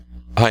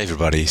Hi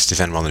everybody,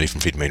 Stefan Molyneux from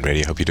Freedomain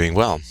Radio. Hope you're doing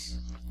well.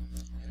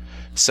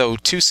 So,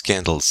 two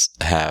scandals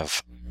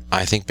have,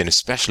 I think, been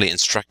especially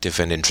instructive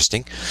and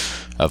interesting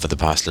over the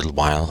past little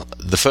while.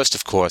 The first,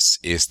 of course,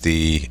 is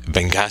the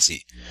Benghazi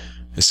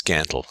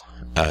scandal.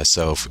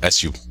 So,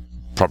 as you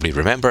probably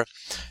remember,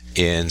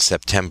 in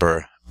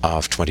September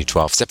of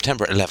 2012,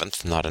 September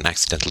 11th, not an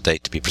accidental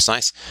date to be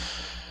precise,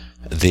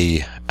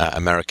 the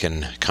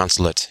American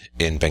consulate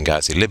in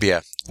Benghazi,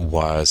 Libya,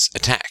 was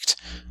attacked,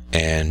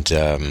 and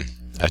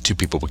two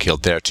people were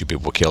killed there, two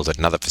people were killed at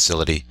another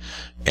facility,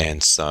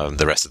 and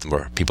the rest of them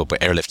were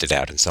airlifted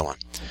out and so on.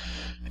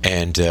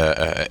 And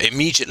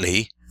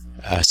immediately,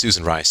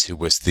 Susan Rice, who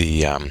was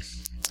the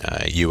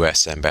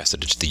U.S.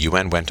 ambassador to the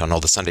UN, went on all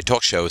the Sunday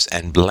talk shows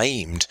and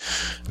blamed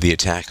the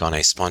attack on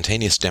a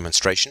spontaneous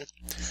demonstration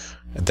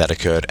that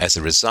occurred as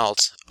a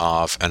result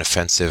of an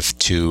offensive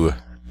to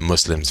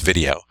Muslims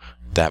video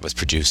that was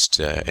produced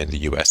in the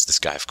U.S. This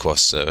guy, of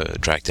course,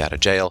 dragged out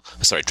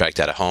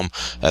of home,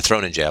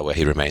 thrown in jail, where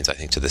he remains, I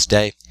think, to this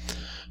day.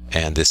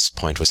 And this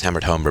point was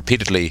hammered home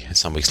repeatedly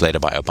some weeks later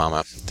by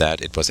Obama, that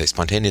it was a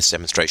spontaneous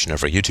demonstration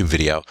over a YouTube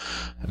video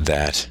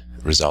that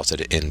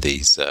resulted in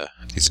these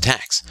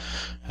attacks.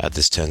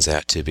 This turns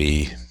out to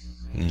be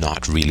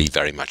not really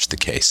very much the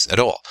case at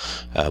all.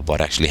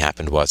 What actually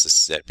happened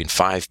was there had been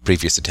 5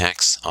 previous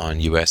attacks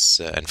on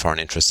U.S. and foreign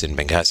interests in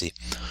Benghazi.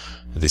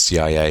 The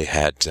CIA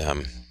had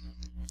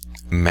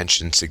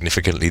mentioned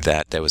significantly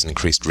that there was an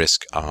increased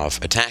risk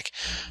of attack,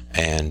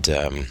 and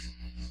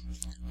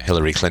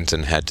Hillary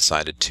Clinton had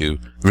decided to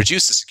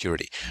reduce the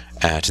security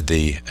at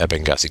the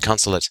Benghazi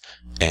consulate,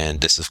 and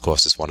this, of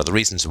course, is one of the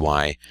reasons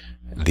why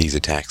these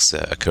attacks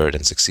occurred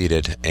and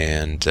succeeded,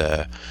 and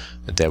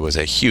there was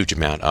a huge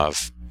amount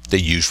of the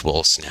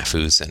usual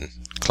snafus and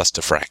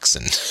clusterfracks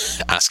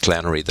and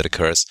ass-clownery that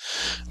occurs,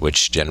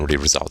 which generally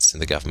results in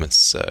the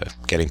governments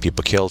getting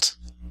people killed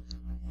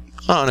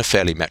on a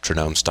fairly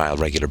metronome-style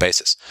regular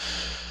basis.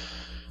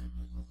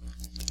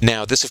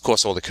 Now, this, of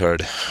course, all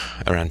occurred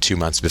around 2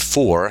 months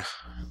before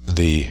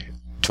the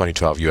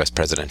 2012 U.S.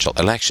 presidential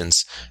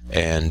elections,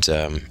 and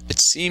it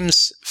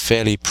seems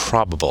fairly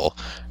probable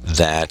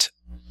that,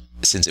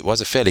 since it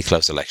was a fairly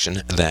close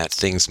election, that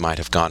things might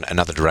have gone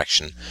another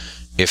direction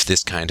if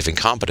this kind of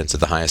incompetence at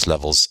the highest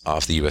levels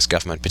of the U.S.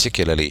 government,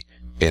 particularly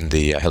in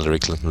the Hillary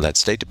Clinton-led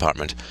State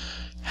Department,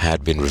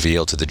 had been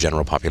revealed to the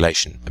general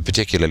population,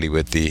 particularly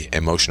with the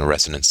emotional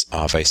resonance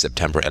of a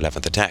September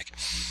 11th attack.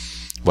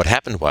 What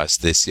happened was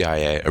the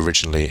CIA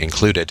originally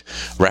included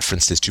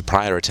references to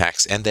prior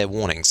attacks and their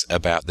warnings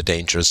about the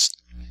dangers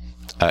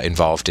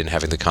involved in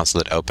having the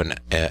consulate open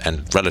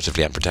and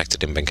relatively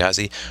unprotected in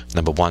Benghazi.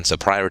 Number 1, so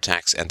prior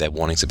attacks and their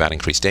warnings about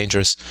increased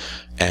dangers.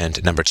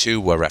 And number 2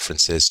 were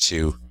references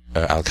to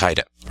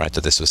Al-Qaeda, right?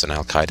 That this was an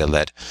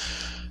Al-Qaeda-led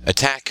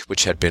attack,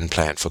 which had been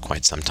planned for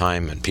quite some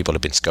time, and people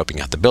had been scoping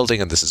out the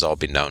building, and this has all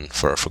been known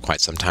for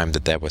quite some time,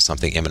 that there was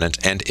something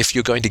imminent. And if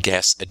you're going to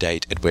guess a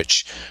date at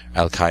which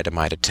Al-Qaeda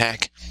might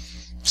attack,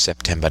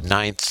 September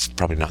 9th,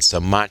 probably not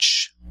so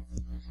much.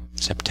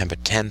 September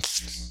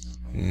 10th,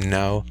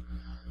 no.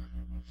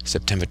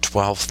 September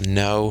 12th,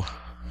 no.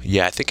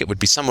 Yeah, I think it would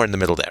be somewhere in the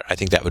middle there. I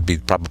think that would be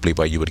probably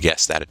where you would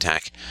guess that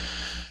attack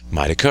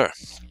might occur.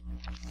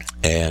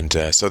 And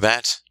so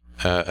that,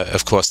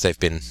 of course, they've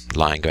been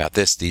lying about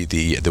this.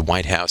 The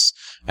White House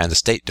and the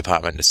State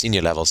Department at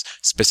senior levels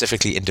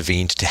specifically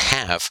intervened to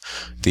have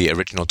the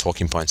original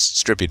talking points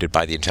distributed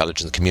by the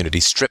intelligence community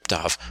stripped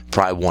of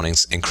prior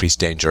warnings, increased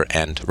danger,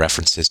 and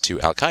references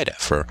to Al-Qaeda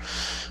for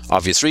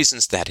obvious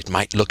reasons, that it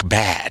might look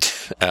bad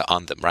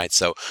on them, right?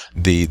 So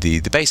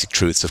the basic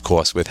truths, of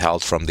course,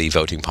 withheld from the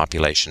voting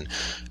population,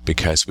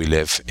 because we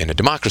live in a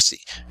democracy.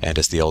 And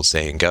as the old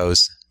saying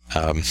goes,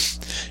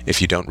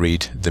 if you don't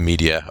read the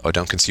media or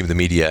don't consume the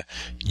media,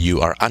 you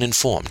are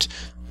uninformed.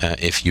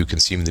 If you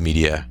consume the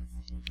media,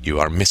 you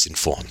are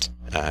misinformed.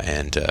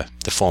 And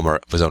the former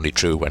was only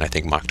true when I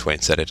think Mark Twain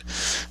said it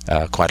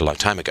quite a long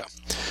time ago.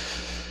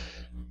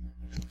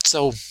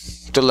 So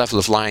the level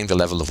of lying, the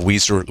level of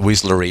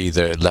weaselry,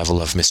 the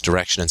level of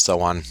misdirection, and so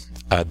on,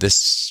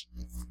 this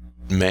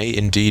may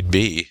indeed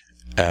be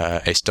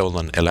a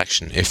stolen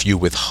election. If you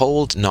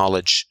withhold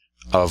knowledge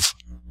of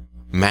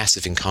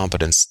massive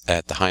incompetence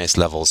at the highest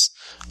levels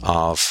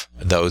of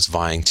those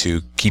vying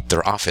to keep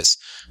their office,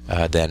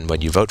 then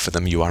when you vote for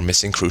them, you are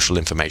missing crucial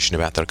information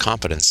about their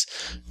competence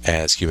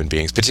as human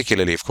beings,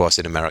 particularly, of course,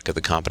 in America,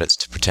 the competence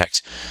to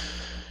protect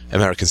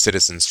American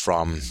citizens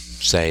from,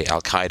 say,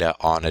 Al-Qaeda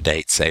on a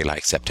date, say,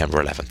 like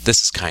September 11th.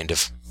 This is kind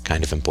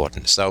of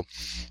important. So,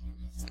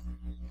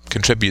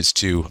 contributes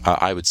to,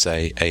 I would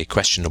say, a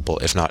questionable,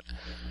 if not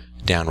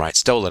downright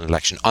stolen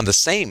election. On the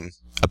same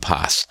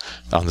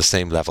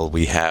level,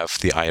 we have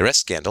the IRS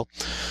scandal,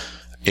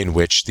 in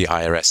which the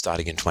IRS,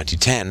 starting in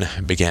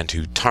 2010, began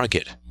to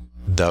target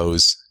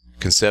those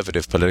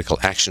conservative political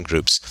action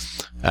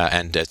groups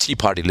and Tea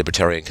Party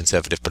libertarian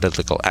conservative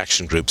political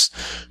action groups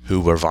who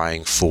were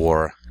vying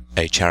for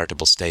a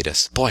charitable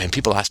status. Boy, and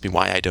people ask me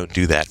why I don't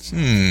do that.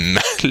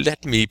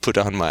 Let me put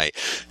on my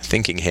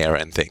thinking hair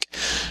and think.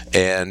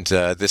 And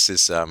so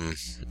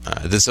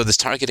this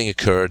targeting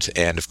occurred,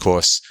 and of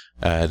course,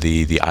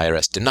 the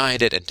IRS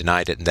denied it,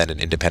 and then an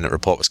independent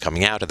report was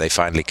coming out, and they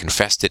finally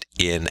confessed it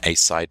in a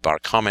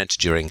sidebar comment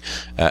during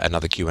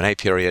another Q&A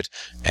period.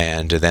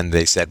 And then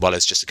they said, well,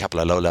 it's just a couple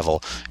of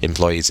low-level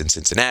employees in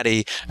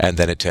Cincinnati, and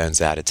then it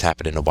turns out it's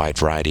happened in a wide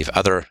variety of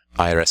other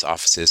IRS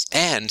offices,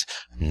 and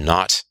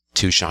not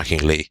too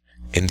shockingly,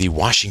 in the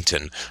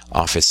Washington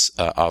office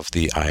of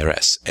the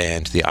IRS.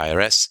 And the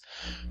IRS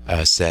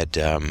said,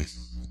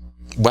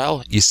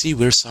 well, you see,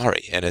 we're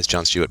sorry. And as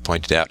Jon Stewart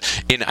pointed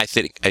out, in, I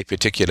think, a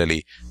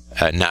particularly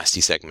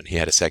nasty segment, he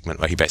had a segment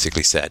where he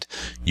basically said,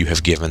 you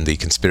have given the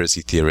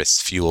conspiracy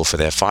theorists fuel for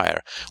their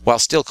fire, while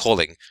still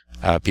calling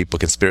people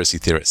conspiracy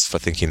theorists for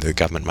thinking that the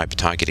government might be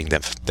targeting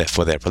them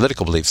for their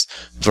political beliefs.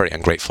 Very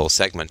ungrateful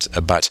segment.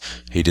 But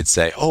he did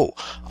say, oh,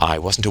 I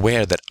wasn't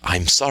aware that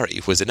I'm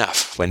sorry was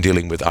enough when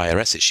dealing with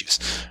IRS issues.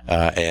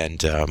 Now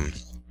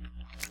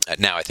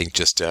I think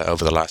just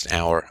over the last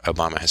hour,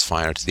 Obama has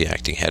fired the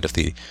acting head of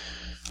the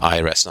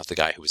IRS, not the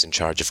guy who was in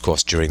charge, of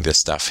course, during this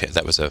stuff.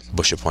 That was a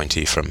Bush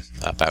appointee from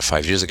about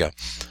 5 years ago.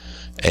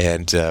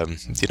 And,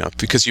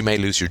 because you may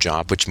lose your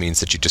job, which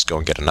means that you just go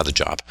and get another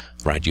job,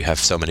 right? You have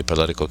so many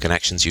political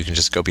connections. You can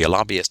just go be a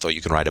lobbyist, or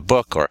you can write a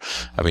book, or,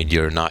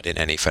 you're not in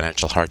any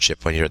financial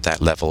hardship when you're at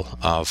that level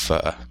of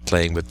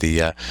playing with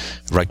the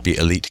rugby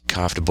elite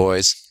CAF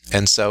boys.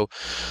 And so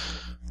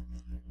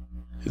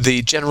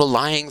the general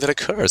lying that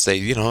occurs,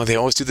 they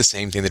always do the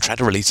same thing. They try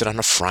to release it on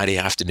a Friday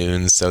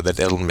afternoon so that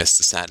it'll miss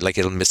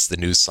the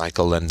news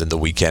cycle, and then the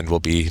weekend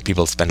will be,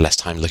 people spend less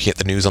time looking at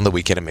the news on the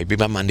weekend, and maybe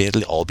by Monday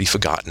it'll all be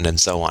forgotten,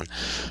 and so on.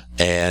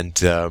 And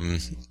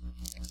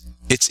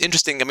it's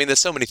interesting. There's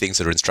so many things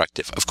that are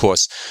instructive. Of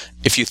course,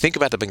 if you think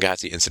about the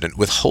Benghazi incident,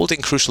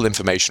 withholding crucial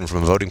information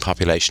from a voting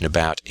population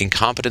about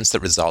incompetence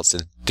that results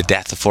in the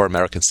death of 4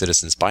 American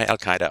citizens by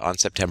al-Qaeda on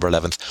September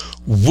 11th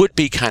would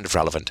be kind of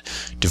relevant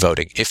to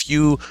voting. If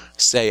you,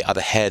 say, are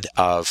the head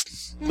of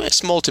a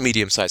small to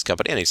medium-sized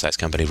company, any size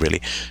company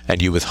really, and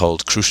you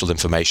withhold crucial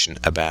information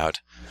about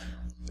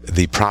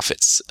the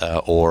profits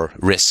or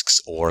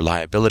risks or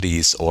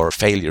liabilities or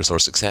failures or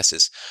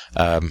successes,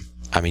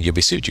 you'll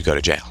be sued. You go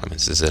to jail.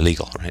 This is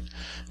illegal, right?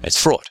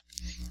 It's fraud.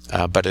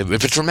 But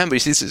remember,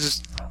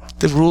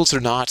 the rules are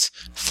not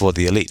for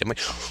the elite.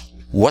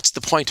 What's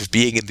the point of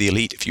being in the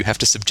elite if you have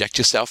to subject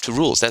yourself to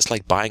rules? That's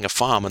like buying a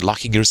farm and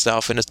locking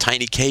yourself in a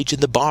tiny cage in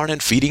the barn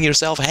and feeding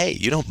yourself hay.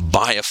 You don't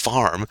buy a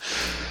farm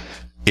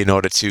in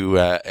order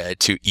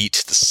to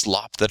eat the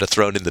slop that are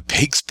thrown in the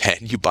pig's pen.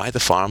 You buy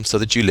the farm so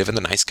that you live in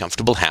the nice,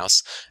 comfortable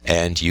house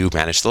and you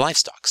manage the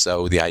livestock.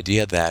 So the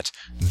idea that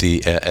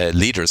the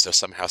leaders are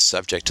somehow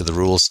subject to the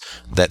rules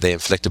that they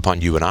inflict upon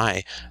you and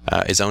I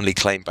is only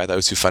claimed by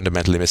those who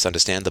fundamentally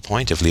misunderstand the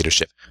point of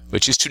leadership,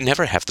 which is to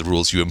never have the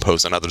rules you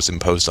impose on others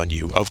imposed on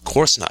you. Of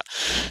course not,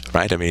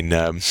 right?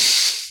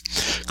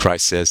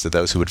 Christ says to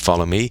those who would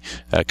follow me,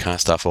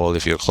 cast off all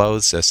of your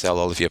clothes, sell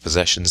all of your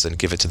possessions and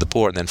give it to the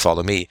poor, and then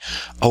follow me.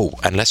 Oh,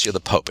 unless you're the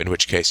Pope, in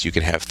which case you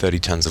can have 30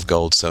 tons of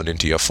gold sewn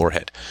into your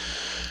forehead.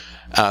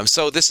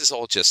 So this is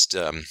all just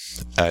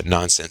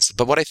nonsense.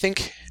 But what I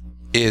think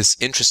is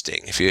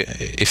interesting,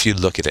 if you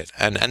look at it,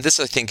 and this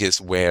I think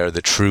is where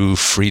the true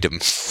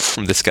freedom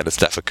from this kind of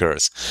stuff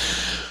occurs,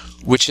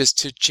 which is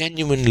to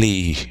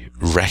genuinely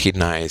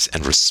recognize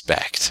and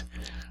respect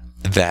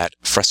that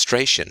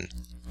frustration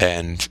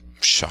and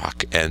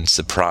shock and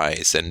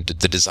surprise and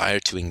the desire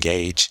to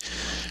engage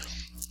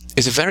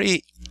is a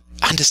very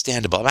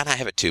understandable, I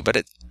have it too, but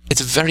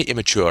it's a very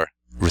immature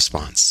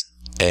response.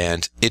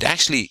 And it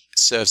actually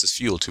serves as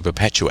fuel to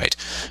perpetuate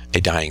a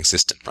dying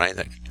system, right?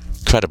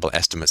 Credible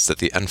estimates that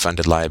the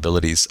unfunded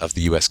liabilities of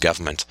the U.S.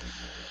 government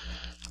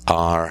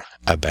are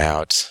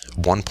about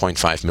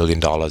 $1.5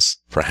 million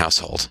per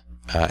household.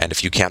 And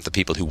if you count the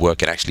people who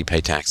work and actually pay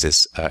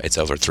taxes, it's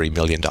over $3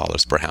 million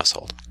per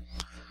household.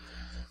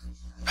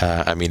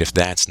 If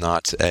that's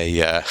not they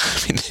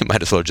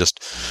might as well just,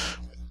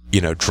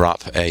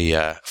 drop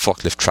a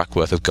forklift truck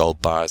worth of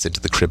gold bars into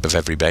the crib of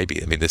every baby.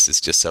 This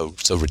is just so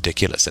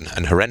ridiculous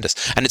and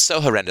horrendous. And it's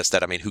so horrendous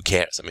that, who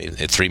cares?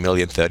 3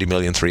 million, 30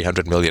 million,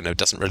 300 million, it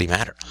doesn't really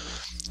matter.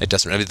 It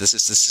doesn't really, the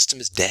system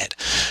is dead.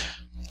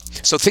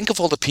 So think of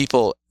all the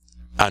people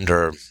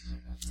under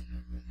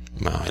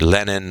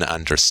Lenin,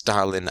 under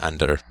Stalin,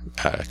 under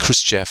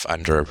Khrushchev,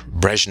 under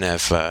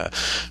Brezhnev,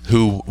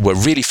 who were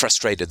really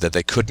frustrated that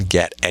they couldn't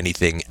get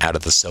anything out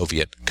of the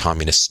Soviet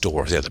communist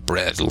stores. The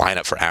bread, line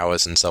up for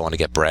hours and so on to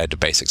get bread,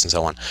 basics and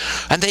so on.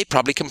 And they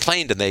probably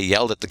complained and they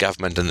yelled at the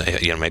government and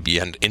maybe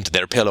into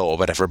their pillow or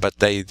whatever, but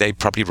they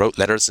probably wrote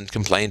letters and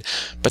complained.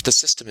 But the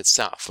system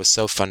itself was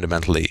so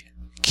fundamentally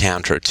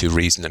counter to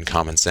reason and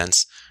common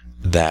sense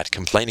that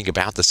complaining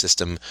about the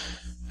system,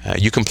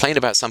 you complain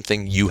about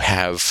something you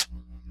have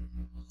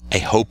a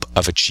hope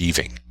of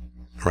achieving,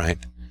 right?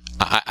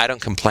 I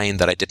don't complain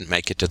that I didn't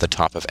make it to the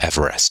top of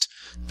Everest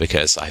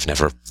because I've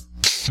never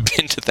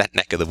been to that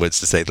neck of the woods,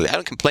 to say the least. I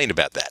don't complain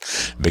about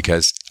that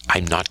because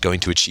I'm not going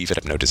to achieve it.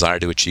 I have no desire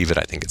to achieve it.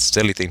 I think it's a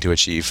silly thing to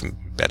achieve.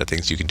 Better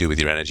things you can do with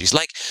your energies,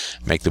 like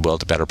make the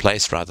world a better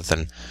place rather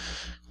than,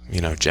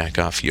 jack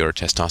off your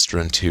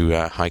testosterone to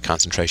high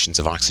concentrations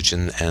of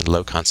oxygen and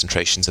low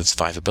concentrations of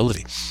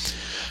survivability.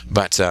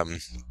 But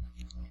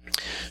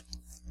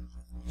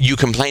you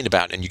complain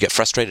about and you get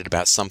frustrated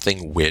about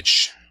something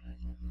which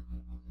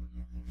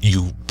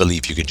you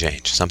believe you can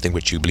change, something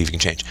which you believe you can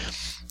change.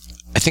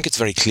 I think it's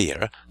very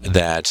clear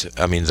that,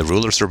 the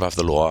rulers are above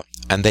the law,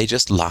 and they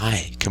just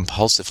lie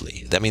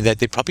compulsively.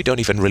 They probably don't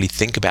even really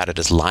think about it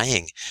as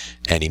lying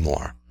any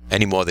more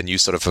than you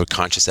sort of are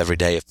conscious every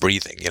day of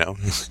breathing,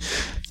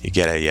 You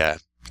get a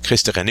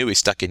Christ Renouille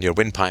stuck in your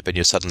windpipe and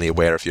you're suddenly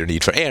aware of your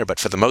need for air, but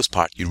for the most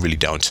part, you really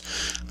don't.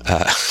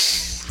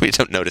 We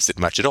don't notice it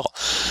much at all.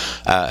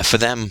 For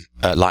them,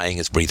 lying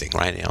is breathing,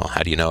 right?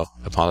 How do you know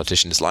a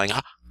politician is lying?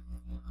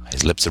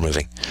 His lips are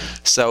moving.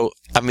 So,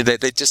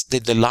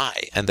 they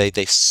lie and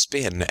they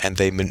spin and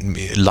they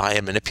lie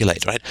and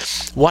manipulate, right?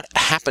 What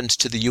happened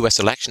to the U.S.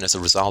 election as a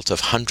result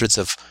of hundreds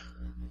of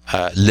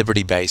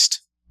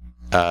liberty-based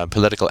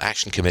political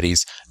action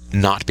committees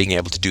not being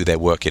able to do their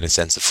work in a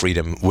sense of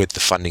freedom with the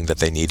funding that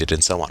they needed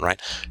and so on,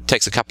 right? It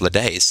takes a couple of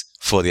days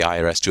for the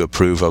IRS to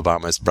approve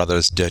Obama's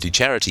brother's dirty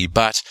charity,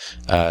 but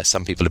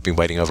some people have been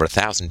waiting over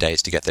 1,000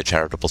 days to get their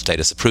charitable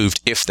status approved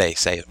if they,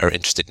 say, are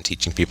interested in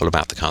teaching people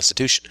about the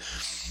Constitution.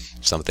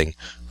 Something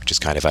which is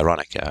kind of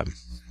ironic.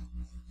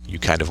 You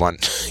kind of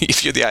want,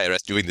 if you're the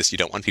IRS doing this, you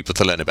don't want people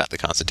to learn about the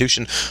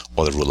Constitution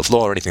or the rule of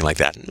law or anything like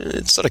that.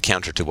 It's sort of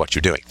counter to what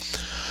you're doing.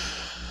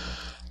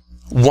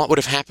 What would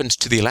have happened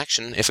to the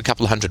election if a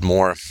couple hundred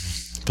more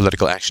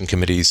political action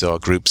committees or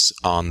groups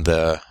on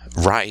the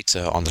right,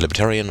 on the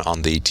Libertarian,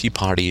 on the Tea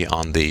Party,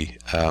 on the,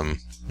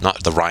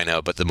 not the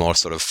Rhino, but the more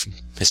sort of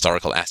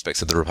historical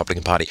aspects of the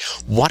Republican Party,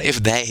 what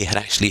if they had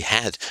actually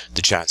had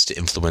the chance to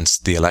influence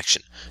the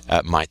election?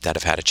 Might that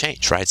have had a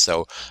change, right?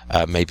 So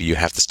maybe you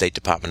have the State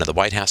Department and the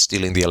White House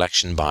stealing the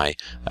election by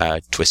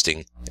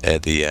twisting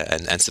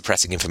and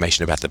suppressing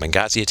information about the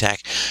Benghazi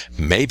attack.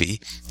 Maybe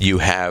you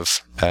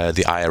have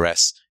the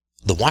IRS,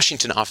 the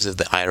Washington office of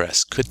the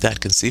IRS. Could that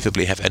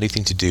conceivably have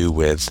anything to do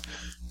with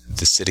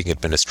the sitting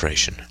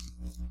administration?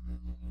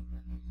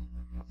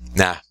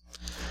 Nah.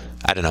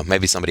 I don't know,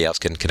 maybe somebody else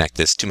can connect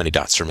this. Too many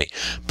dots for me.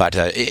 But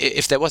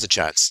if there was a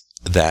chance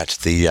that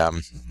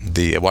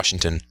the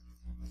Washington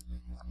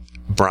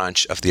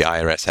branch of the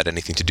IRS had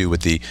anything to do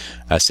with the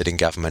sitting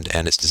government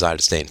and its desire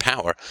to stay in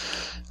power,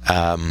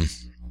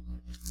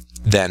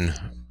 then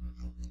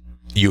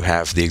you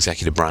have the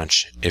executive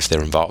branch, if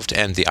they're involved,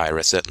 and the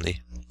IRS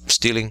certainly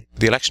stealing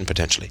the election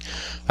potentially.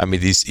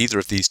 Either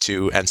of these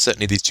two, and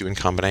certainly these two in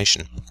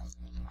combination,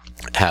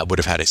 would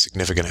have had a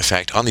significant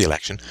effect on the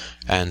election.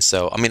 And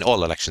so,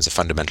 all elections are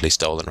fundamentally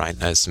stolen, right?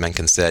 As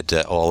Mencken said,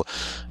 all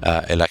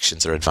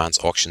elections are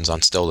advance auctions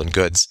on stolen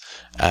goods.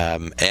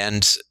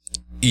 And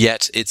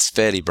yet it's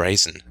fairly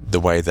brazen the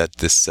way that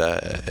this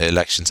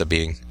elections are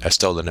being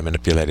stolen and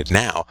manipulated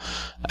now.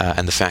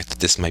 And the fact that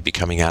this might be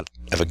coming out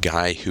of a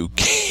guy who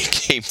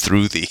came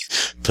through the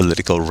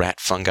political rat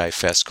fungi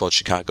fest called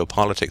Chicago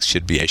politics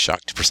should be a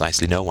shock to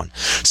precisely no one.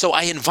 So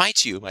I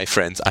invite you, my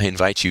friends,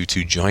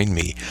 to join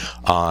me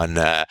on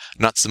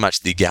not so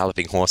much the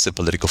galloping horse of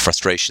political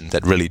frustration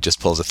that really just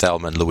pulls a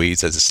Thelma and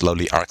Louise as it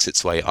slowly arcs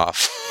its way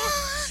off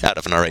out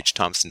of an R.H.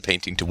 Thompson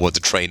painting towards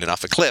a train and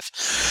off a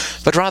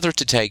cliff, but rather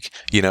to take,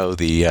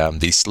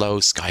 the slow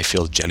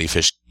sky-filled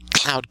jellyfish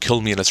cloud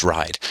cumulus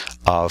ride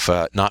of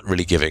not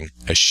really giving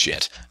a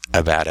shit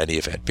about any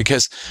of it.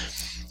 Because,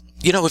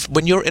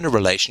 when you're in a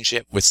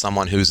relationship with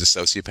someone who's a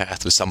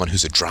sociopath, with someone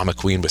who's a drama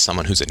queen, with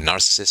someone who's a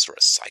narcissist or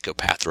a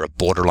psychopath or a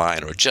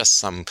borderline or just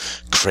some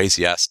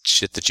crazy-ass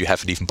shit that you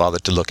haven't even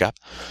bothered to look up,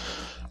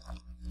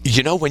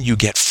 when you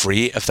get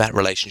free of that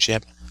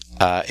relationship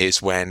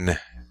is when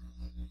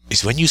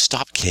you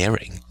stop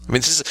caring.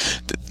 This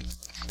is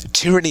the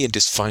tyranny and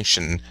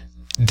dysfunction.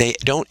 They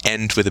don't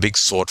end with a big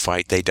sword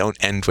fight. They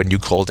don't end when you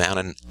call down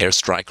an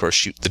airstrike or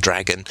shoot the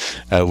dragon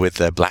with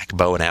a black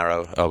bow and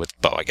arrow, or with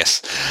bow, I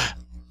guess.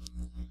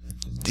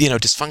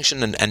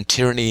 Dysfunction and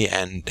tyranny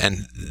and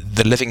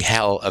the living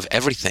hell of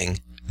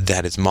everything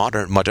that is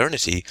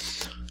modernity,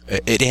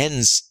 it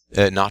ends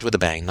not with a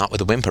bang, not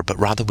with a whimper, but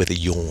rather with a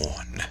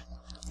yawn.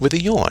 With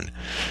a yawn.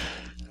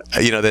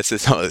 There's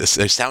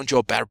this sound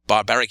your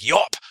barbaric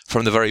yawp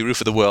from the very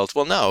roof of the world.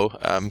 Well, no,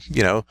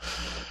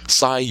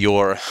 sigh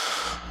your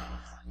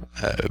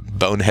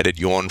boneheaded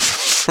yawn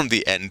from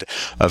the end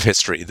of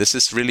history. This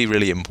is really,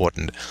 really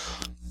important.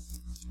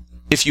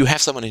 If you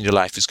have someone in your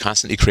life who's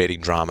constantly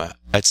creating drama,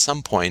 at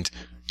some point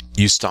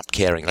you stop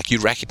caring. Like, you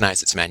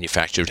recognize it's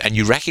manufactured, and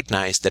you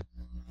recognize that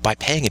by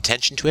paying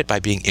attention to it, by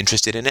being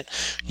interested in it,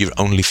 you're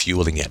only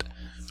fueling it,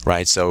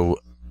 right? So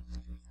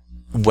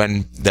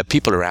when the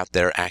people are out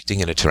there acting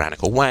in a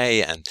tyrannical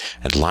way and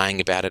lying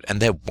about it,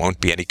 and there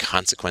won't be any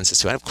consequences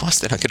to it, of course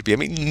they're not going to be.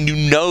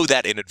 You know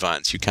that in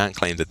advance. You can't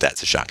claim that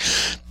that's a shock.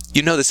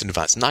 You know this in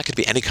advance. Not going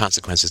to be any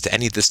consequences to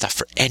any of this stuff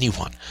for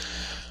anyone.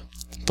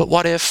 But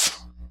what if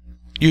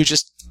you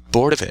just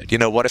bored of it.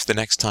 What if the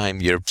next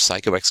time your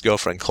psycho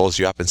ex-girlfriend calls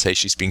you up and says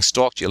she's being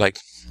stalked, you're like,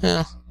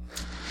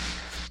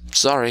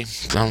 sorry,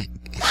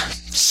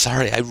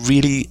 sorry,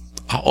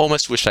 I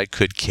almost wish I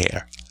could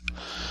care.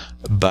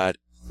 But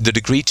the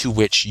degree to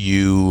which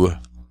you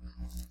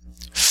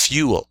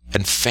fuel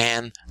and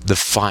fan the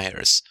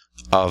fires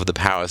of the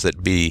powers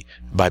that be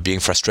by being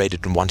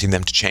frustrated and wanting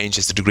them to change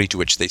is the degree to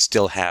which they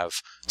still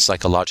have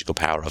psychological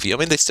power over you. I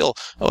mean, they still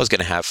always going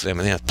to have,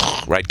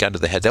 right gun to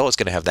the head, they're always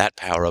going to have that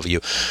power over you.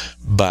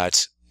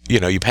 But,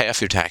 you pay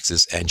off your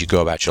taxes and you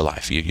go about your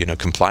life. You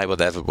comply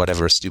with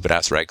whatever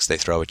stupid-ass regs they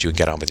throw at you and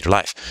get on with your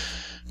life.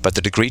 But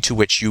the degree to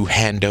which you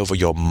hand over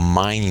your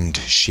mind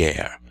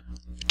share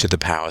to the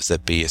powers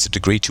that be is the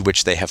degree to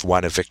which they have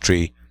won a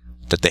victory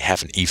that they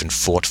haven't even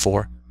fought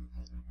for.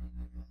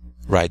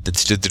 Right?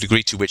 The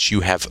degree to which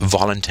you have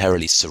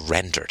voluntarily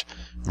surrendered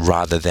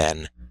rather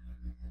than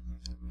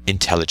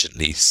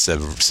intelligently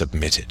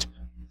submitted.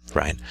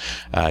 Right?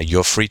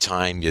 Your free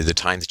time, the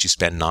time that you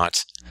spend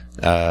not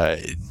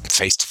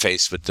face to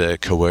face with the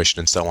coercion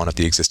and so on of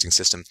the existing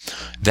system,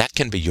 that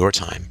can be your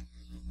time.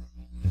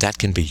 That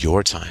can be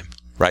your time.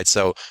 Right?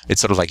 So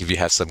it's sort of like if you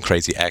have some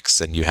crazy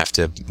ex and you have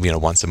to,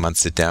 once a month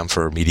sit down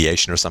for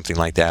mediation or something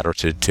like that, or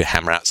to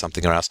hammer out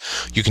something or else,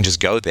 you can just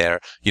go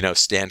there,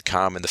 stand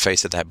calm in the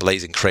face of that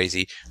blazing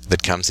crazy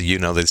that comes to you.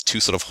 There's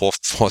two sort of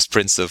horse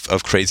prints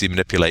of crazy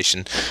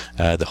manipulation,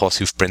 the horse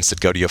hoof prints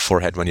that go to your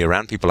forehead when you're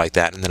around people like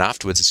that. And then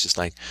afterwards, it's just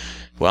like,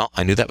 well,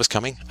 I knew that was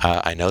coming.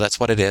 I know that's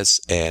what it is.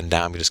 And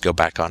now I'm going to just go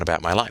back on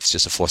about my life. It's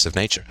just a force of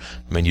nature.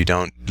 I mean, you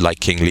don't, like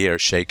King Lear,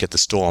 shake at the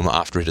storm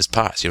after it has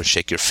passed. You don't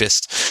shake your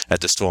fist at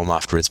the storm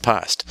after it's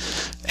passed.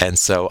 And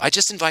so I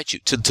just invite you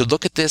to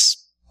look at this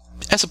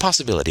as a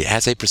possibility,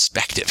 as a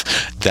perspective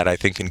that I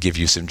think can give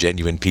you some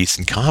genuine peace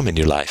and calm in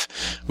your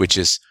life, which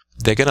is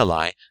they're going to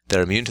lie.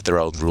 They're immune to their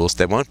own rules.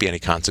 There won't be any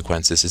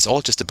consequences. It's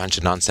all just a bunch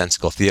of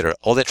nonsensical theater.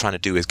 All they're trying to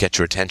do is get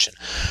your attention.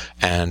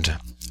 And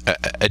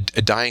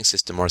a dying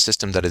system, or a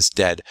system that is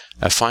dead,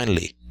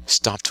 finally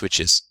stop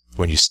twitches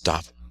when you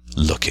stop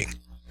looking.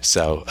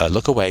 So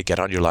look away, get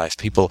on your life.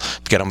 People,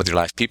 get on with your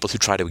life. People who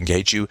try to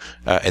engage you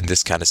in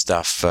this kind of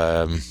stuff.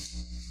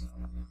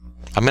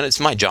 It's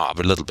my job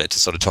a little bit to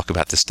sort of talk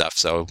about this stuff,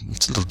 so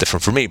it's a little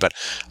different for me, but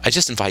I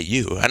just invite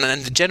you.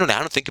 And generally, I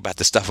don't think about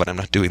this stuff when I'm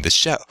not doing this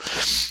show.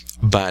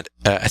 But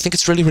I think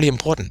it's really, really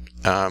important.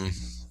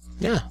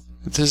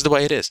 This is the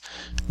way it is.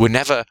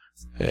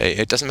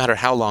 It doesn't matter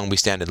how long we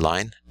stand in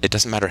line. It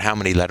doesn't matter how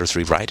many letters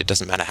we write. It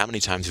doesn't matter how many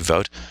times we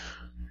vote.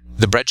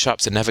 The bread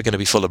shops are never going to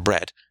be full of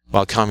bread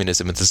while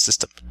communism is the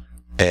system.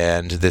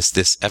 And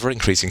this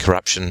ever-increasing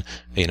corruption,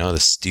 the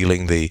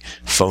stealing the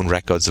phone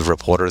records of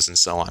reporters and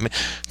so on. I mean,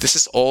 this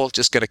is all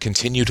just going to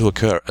continue to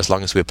occur as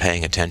long as we're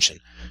paying attention.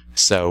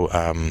 So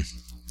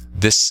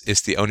this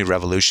is the only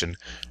revolution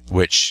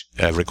which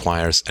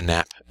requires a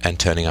nap and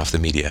turning off the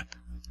media.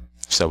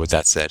 So with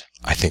that said,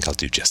 I think I'll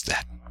do just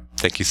that.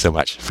 Thank you so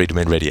much.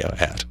 Freedomain Radio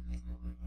out.